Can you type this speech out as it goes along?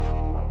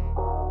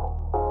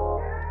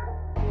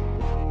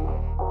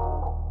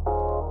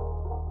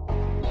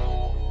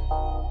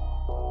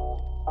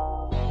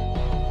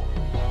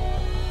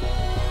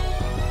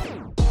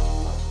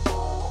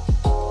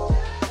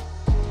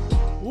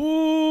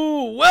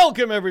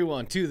Welcome,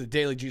 everyone, to the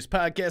Daily Juice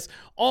Podcast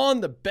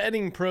on the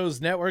Betting Pros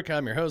Network.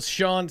 I'm your host,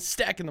 Sean,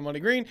 stacking the money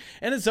green.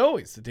 And as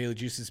always, the Daily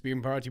Juice is being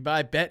brought to you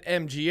by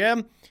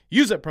BetMGM.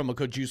 Use that promo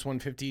code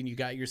JUICE115. You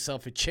got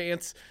yourself a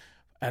chance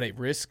at a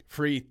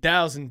risk-free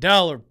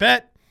 $1,000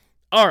 bet.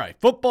 All right,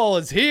 football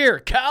is here.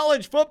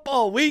 College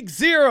football week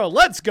 0.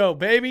 Let's go,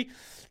 baby.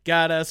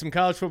 Got some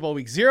college football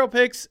week 0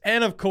 picks.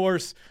 And, of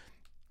course,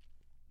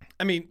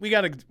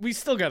 we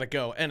still gotta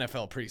go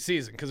NFL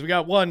preseason because we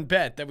got one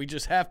bet that we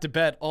just have to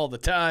bet all the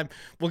time.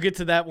 We'll get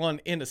to that one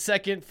in a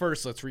second.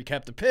 First, let's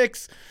recap the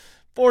picks.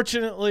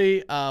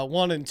 Fortunately,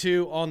 1 and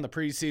 2 on the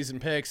preseason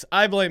picks.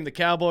 I blame the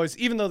Cowboys.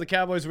 Even though the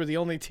Cowboys were the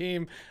only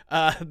team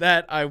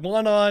that I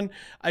won on,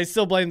 I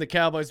still blame the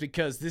Cowboys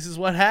because this is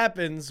what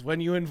happens when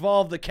you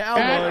involve the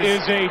Cowboys. That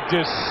is a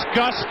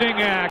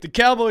disgusting act. The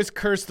Cowboys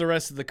curse the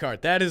rest of the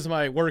card. That is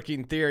my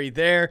working theory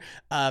there.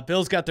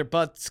 Bills got their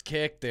butts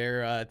kicked.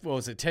 Their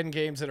 10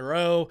 games in a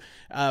row.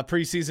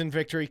 Preseason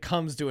victory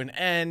comes to an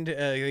end.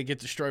 They get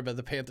destroyed by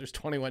the Panthers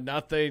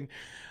 21-0.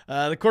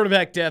 The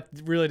quarterback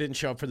depth really didn't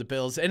show up for the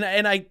Bills.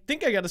 And I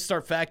think I got to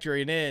start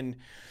factoring in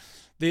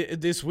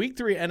this week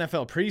 3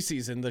 NFL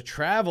preseason. The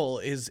travel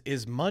is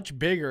much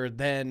bigger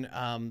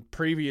than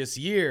previous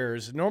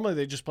years. Normally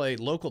they just play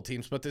local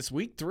teams, but this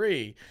week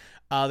 3,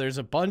 there's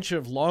a bunch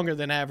of longer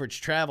than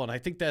average travel, and I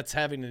think that's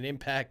having an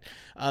impact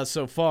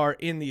so far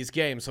in these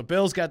games. So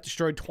Bills got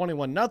destroyed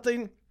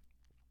 21-0.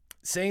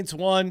 Saints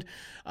won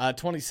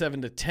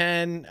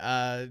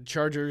 27-10.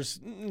 Chargers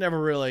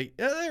never really,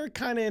 they were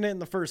kind of in it in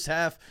the first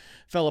half,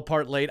 fell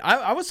apart late.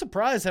 I was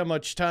surprised how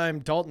much time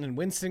Dalton and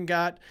Winston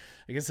got.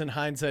 I guess in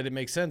hindsight it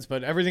makes sense,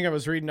 but everything I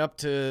was reading up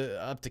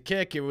to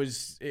kick,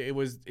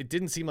 it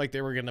didn't seem like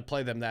they were going to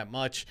play them that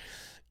much.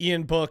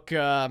 Ian Book,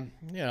 looked a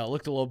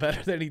little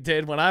better than he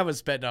did when I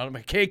was betting on him.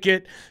 I can't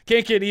get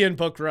Ian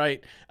Book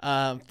right.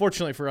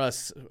 Fortunately for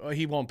us,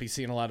 he won't be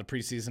seeing a lot of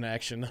preseason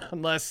action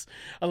unless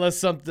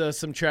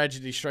some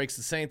tragedy strikes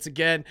the Saints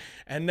again.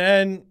 And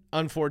then,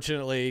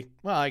 unfortunately,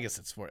 well, I guess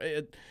it's for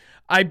it.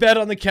 I bet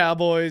on the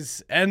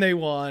Cowboys, and they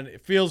won.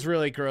 It feels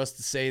really gross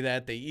to say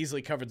that. They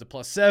easily covered the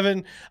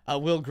 +7.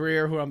 Will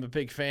Greer, who I'm a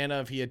big fan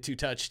of, he had 2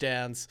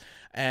 touchdowns,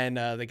 and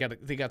they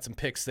got some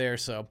picks there.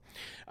 So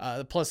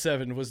the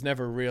 +7 was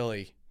never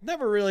really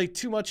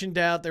too much in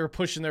doubt. They were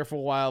pushing there for a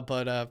while,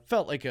 but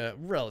felt like a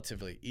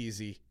relatively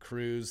easy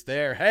cruise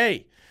there.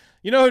 Hey,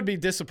 you know who'd be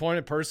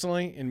disappointed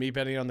personally in me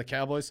betting on the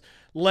Cowboys?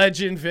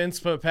 Legend Vince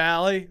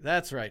Papale.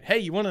 That's right. Hey,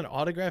 you want an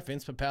autographed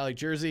Vince Papale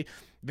jersey?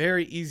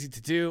 Very easy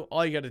to do.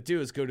 All you got to do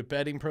is go to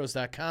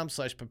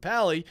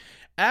bettingpros.com/Papale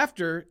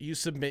after you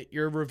submit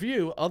your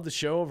review of the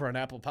show over on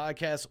Apple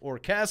Podcasts or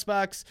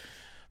CastBox.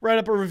 Write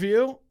up a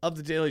review of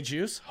the Daily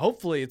Juice.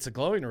 Hopefully it's a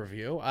glowing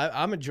review.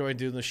 I'm enjoying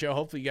doing the show.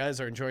 Hopefully you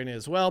guys are enjoying it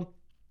as well.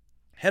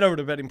 Head over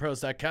to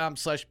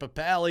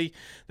bettingpros.com/Papale.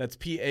 That's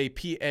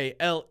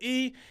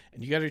Papale.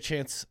 And you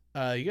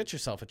got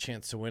yourself a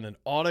chance to win an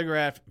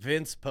autographed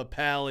Vince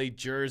Papale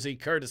jersey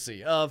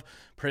courtesy of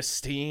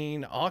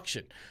Pristine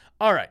Auction.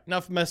 All right,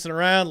 enough messing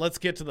around. Let's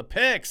get to the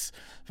picks.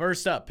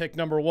 First up, pick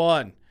number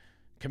 1,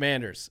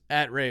 Commanders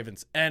at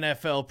Ravens,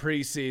 NFL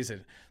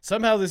preseason.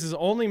 Somehow this is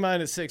only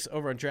 -6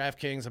 over on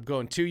DraftKings. I'm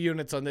going 2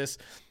 units on this.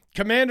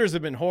 Commanders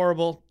have been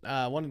horrible.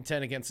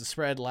 1-10 against the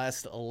spread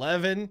last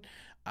 11.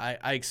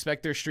 I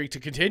expect their streak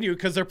to continue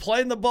because they're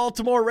playing the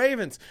Baltimore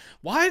Ravens.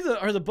 Why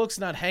are the books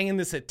not hanging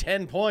this at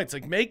 10 points?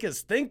 Like, make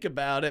us think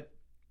about it.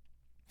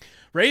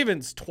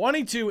 Ravens,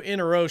 22 in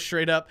a row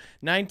straight up,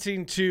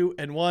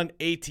 19-2-1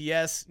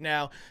 ATS.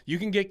 Now, you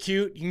can get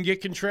cute, you can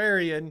get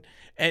contrarian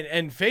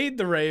and fade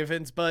the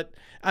Ravens, but,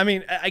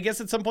 I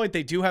guess at some point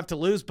they do have to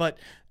lose, but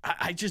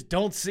I just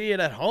don't see it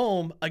at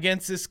home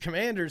against this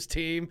Commanders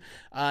team.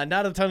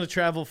 Not a ton of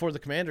travel for the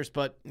Commanders,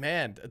 but,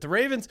 man, the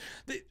Ravens,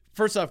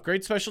 first off,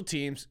 great special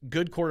teams,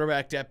 good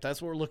quarterback depth.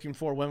 That's what we're looking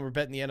for when we're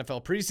betting the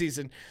NFL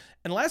preseason.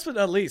 And last but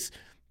not least,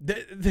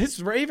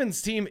 this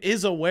Ravens team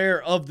is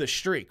aware of the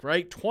streak,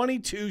 right?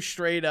 22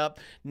 straight up,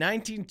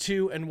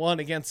 19-2-1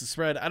 against the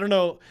spread. I don't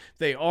know if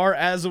they are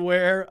as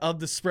aware of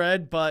the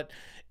spread, but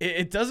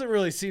it doesn't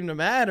really seem to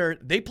matter.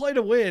 They play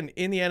to win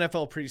in the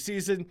NFL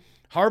preseason.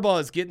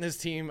 Harbaugh is getting his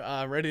team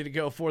ready to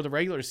go for the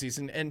regular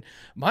season. And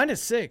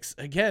 -6,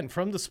 again,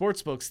 from the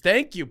sports books.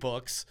 Thank you,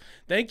 books.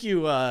 Thank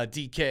you,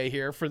 DK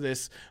here, for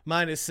this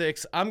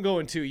 -6. I'm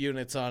going 2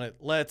 units on it.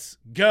 Let's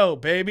go,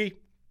 baby.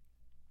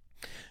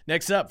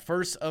 Next up,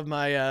 first of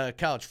my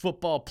college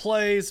football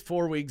plays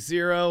for week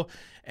 0.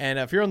 And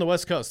if you're on the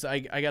West Coast, I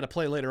got to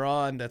play later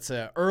on. That's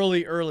an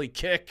early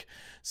kick.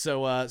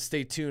 So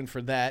stay tuned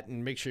for that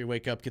and make sure you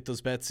wake up, get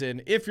those bets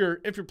in if you're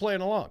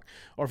playing along.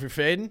 Or if you're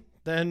fading,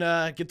 then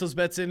get those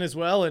bets in as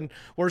well. And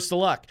worst of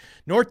luck.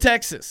 North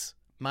Texas,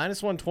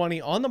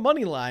 -120 on the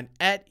money line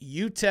at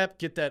UTEP.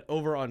 Get that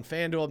over on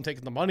FanDuel. I'm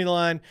taking the money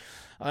line.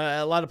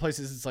 A lot of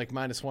places it's like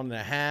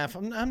 -1.5.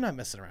 I'm not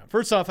messing around.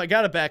 First off, I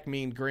got to back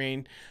Mean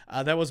Green.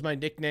 That was my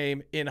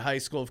nickname in high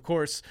school. Of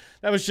course,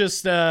 that was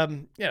just,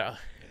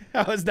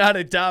 I was not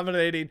a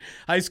dominating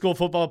high school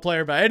football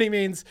player by any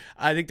means.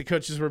 I think the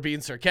coaches were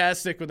being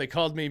sarcastic when they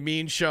called me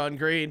Mean Sean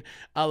Green.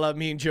 I love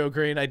Mean Joe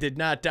Green. I did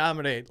not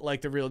dominate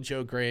like the real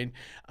Joe Green,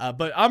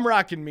 but I'm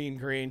rocking Mean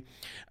Green.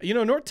 You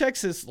know, North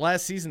Texas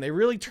last season, they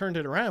really turned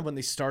it around when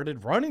they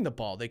started running the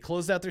ball. They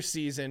closed out their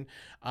season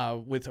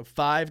with a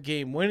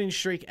 5-game winning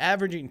streak,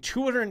 averaging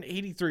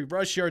 283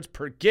 rush yards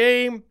per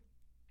game.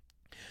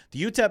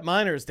 The UTEP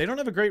Miners, they don't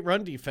have a great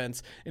run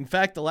defense. In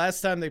fact, the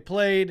last time they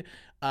played,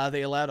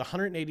 they allowed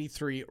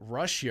 183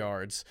 rush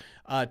yards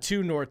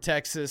to North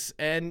Texas.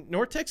 And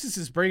North Texas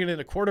is bringing in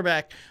a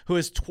quarterback who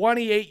is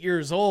 28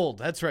 years old.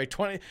 That's right,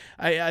 20.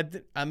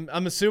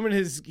 I'm assuming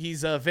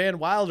he's Van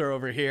Wilder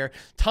over here.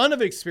 Ton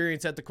of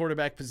experience at the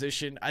quarterback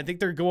position. I think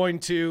they're going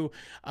to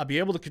be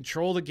able to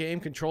control the game,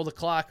 control the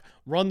clock,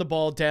 run the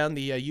ball down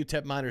the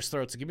UTEP Miners'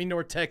 throats. So give me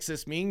North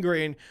Texas, Mean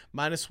Green,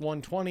 minus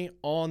 120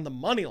 on the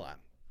money line.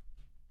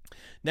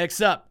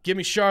 Next up, give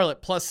me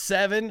Charlotte,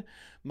 +7,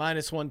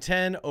 minus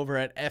 110 over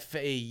at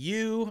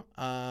FAU.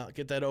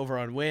 Get that over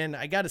on win.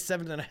 I got a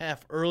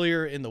 7.5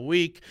 earlier in the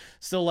week.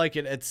 Still like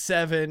it at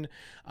 7.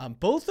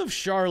 Both of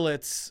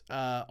Charlotte's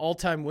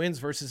all-time wins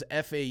versus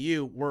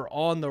FAU were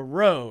on the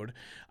road.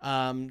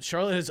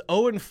 Charlotte has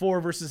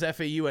 0-4 versus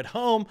FAU at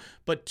home,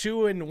 but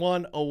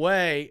 2-1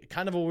 away.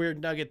 Kind of a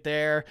weird nugget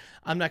there.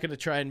 I'm not going to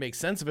try and make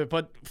sense of it,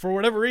 but for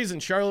whatever reason,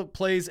 Charlotte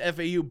plays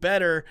FAU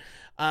better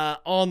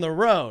on the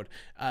road.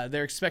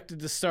 They're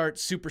expected to start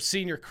super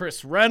senior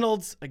Chris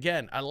Reynolds.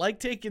 Again, I like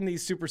taking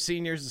these super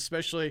seniors,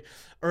 especially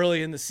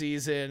early in the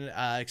season.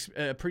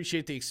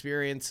 Appreciate the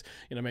experience.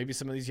 You know, maybe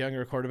some of these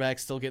younger quarterbacks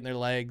still getting their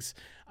legs.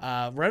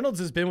 Reynolds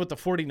has been with the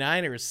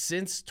 49ers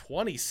since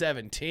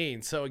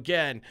 2017. So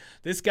again,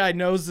 this guy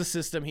knows the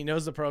system. He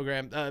knows the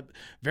program.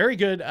 Very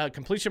good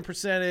completion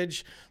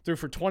percentage. Threw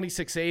for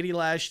 2680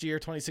 last year,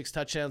 26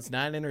 touchdowns,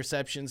 9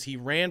 interceptions. He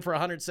ran for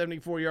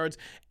 174 yards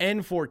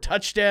and 4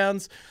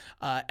 touchdowns.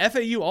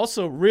 FAU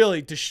also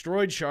really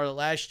destroyed Charlotte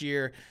last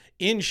year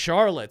in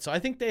Charlotte. So I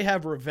think they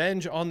have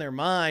revenge on their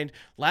mind.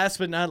 Last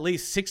but not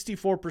least,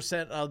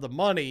 64% of the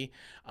money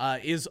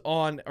is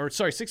on,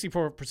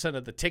 64%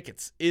 of the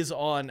tickets is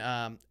on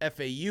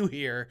FAU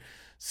here.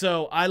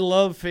 So I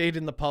love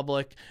fading the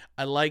public.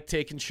 I like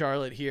taking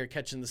Charlotte here,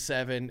 catching the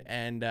 7,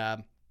 and I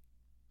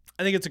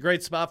think it's a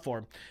great spot for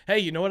them. Hey,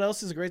 you know what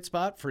else is a great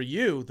spot for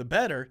you, the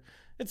bettor?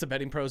 It's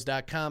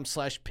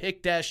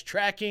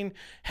bettingpros.com/pick-tracking.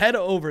 Head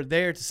over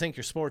there to sync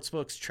your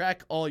sportsbooks,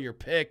 track all your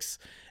picks.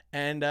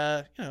 And,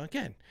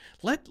 again,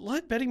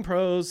 let betting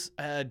pros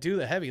do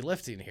the heavy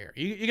lifting here.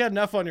 You got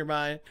enough on your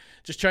mind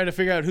just trying to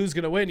figure out who's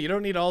going to win. You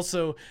don't need to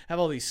also have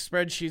all these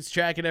spreadsheets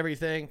tracking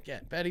everything.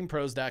 Again,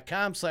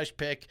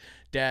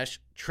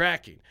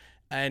 bettingpros.com/pick-tracking.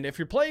 And if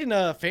you're playing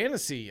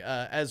fantasy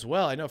as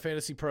well, I know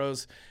Fantasy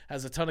Pros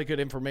has a ton of good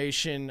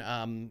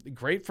information.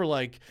 Great for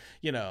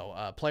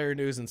player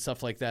news and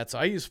stuff like that. So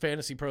I use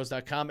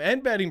fantasypros.com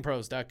and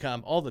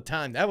bettingpros.com all the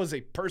time. That was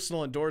a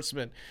personal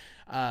endorsement,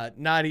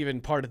 not even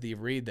part of the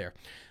read there.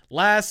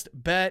 Last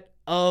bet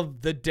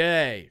of the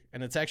day,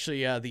 and it's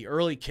actually the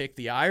early kick,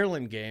 the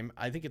Ireland game.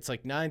 I think it's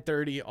like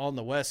 9:30 on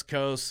the West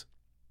Coast.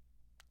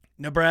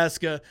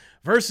 Nebraska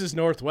versus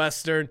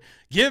Northwestern.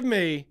 Give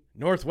me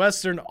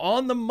Northwestern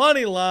on the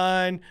money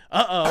line.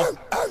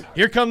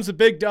 Here comes the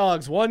big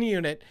dogs. 1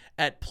 unit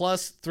at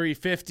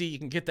 +350. You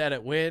can get that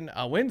at Win.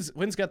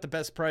 Win's got the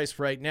best price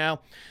right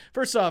now.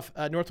 First off,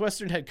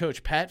 Northwestern head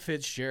coach Pat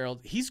Fitzgerald.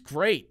 He's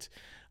great.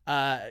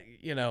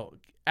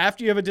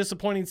 After you have a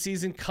disappointing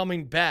season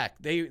coming back,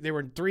 they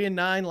were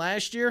 3-9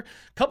 last year. A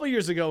couple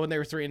years ago when they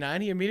were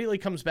 3-9, he immediately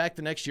comes back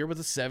the next year with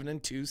a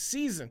 7-2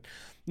 season.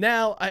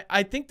 Now,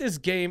 I think this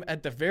game,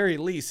 at the very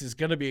least, is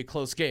going to be a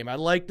close game. I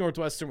like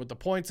Northwestern with the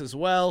points as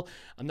well.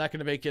 I'm not going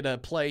to make it a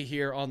play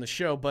here on the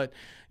show, but,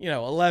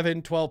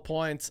 11, 12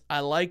 points,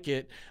 I like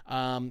it.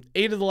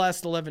 8 of the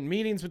last 11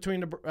 meetings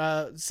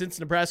since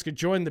Nebraska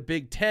joined the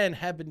Big Ten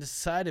have been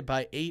decided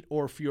by 8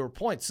 or fewer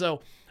points.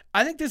 So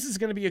I think this is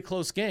going to be a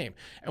close game.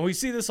 And we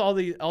see this all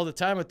the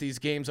time with these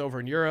games over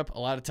in Europe. A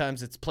lot of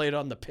times it's played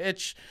on the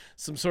pitch,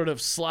 some sort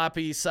of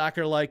sloppy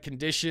soccer-like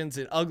conditions.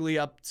 It ugly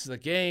up to the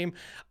game.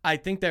 I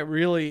think that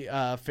really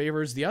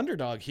favors the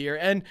underdog here.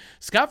 And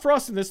Scott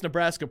Frost and this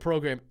Nebraska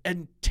program,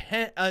 an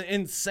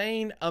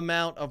insane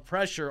amount of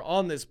pressure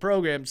on this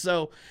program.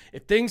 So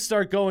if things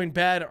start going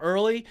bad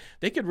early,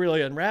 they could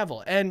really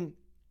unravel. And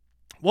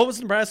what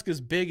was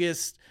Nebraska's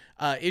biggest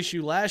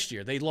issue last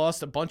year? They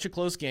lost a bunch of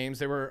close games.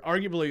 They were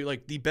arguably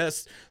like the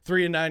best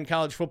 3-9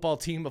 college football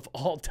team of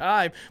all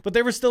time, but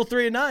they were still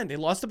 3-9. They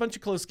lost a bunch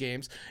of close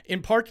games,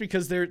 in part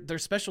because their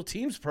special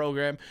teams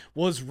program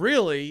was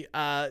really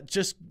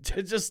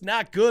just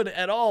not good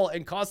at all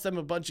and cost them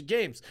a bunch of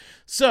games.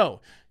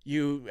 So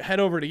you head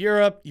over to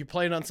Europe, you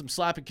played on some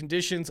sloppy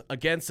conditions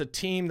against a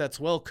team that's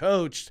well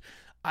coached.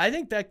 I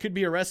think that could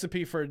be a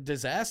recipe for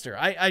disaster.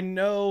 I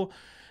know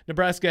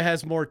Nebraska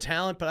has more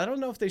talent, but I don't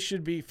know if they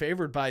should be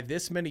favored by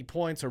this many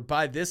points or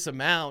by this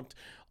amount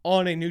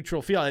on a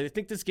neutral field. I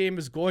think this game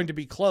is going to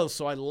be close,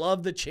 so I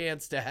love the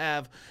chance to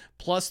have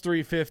plus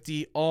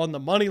 350 on the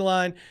money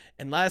line.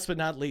 And last but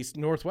not least,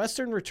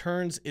 Northwestern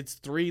returns its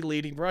 3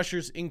 leading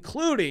rushers,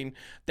 including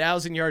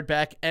 1,000-yard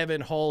back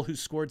Evan Hull, who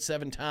scored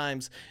 7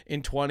 times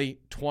in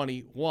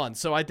 2021.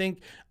 So I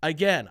think,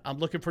 again, I'm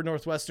looking for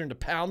Northwestern to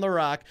pound the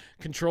rock,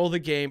 control the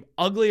game,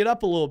 ugly it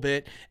up a little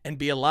bit, and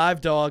be a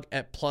live dog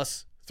at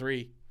plus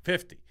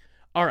 350.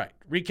 All right,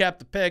 recap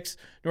the picks.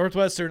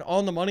 Northwestern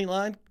on the money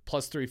line,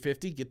 plus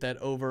 350. Get that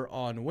over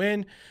on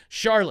win.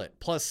 Charlotte,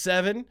 plus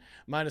 7,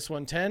 minus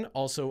 110.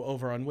 Also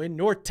over on win.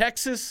 North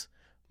Texas,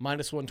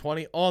 minus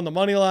 120 on the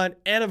money line.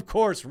 And, of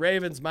course,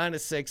 Ravens,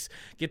 minus 6.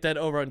 Get that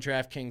over on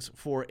DraftKings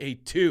for a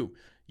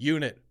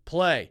 2-unit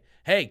play.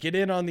 Hey, get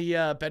in on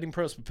the Betting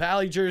Pros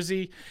Papali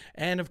jersey.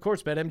 And, of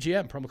course,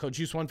 BetMGM. Promo code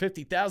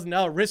JUICE150.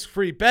 $1,000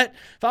 risk-free bet.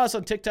 Follow us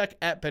on TikTok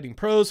at Betting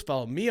Pros.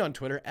 Follow me on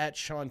Twitter at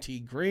Sean T.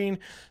 Green.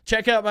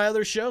 Check out my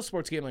other show,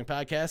 Sports Gambling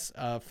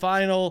Podcast.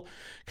 Final,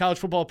 college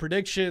football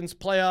predictions,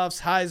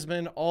 playoffs,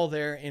 Heisman, all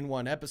there in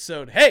one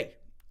episode. Hey,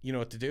 you know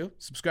what to do.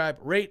 Subscribe,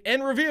 rate,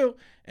 and review.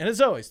 And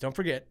as always, don't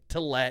forget to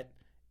let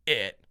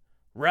it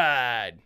ride.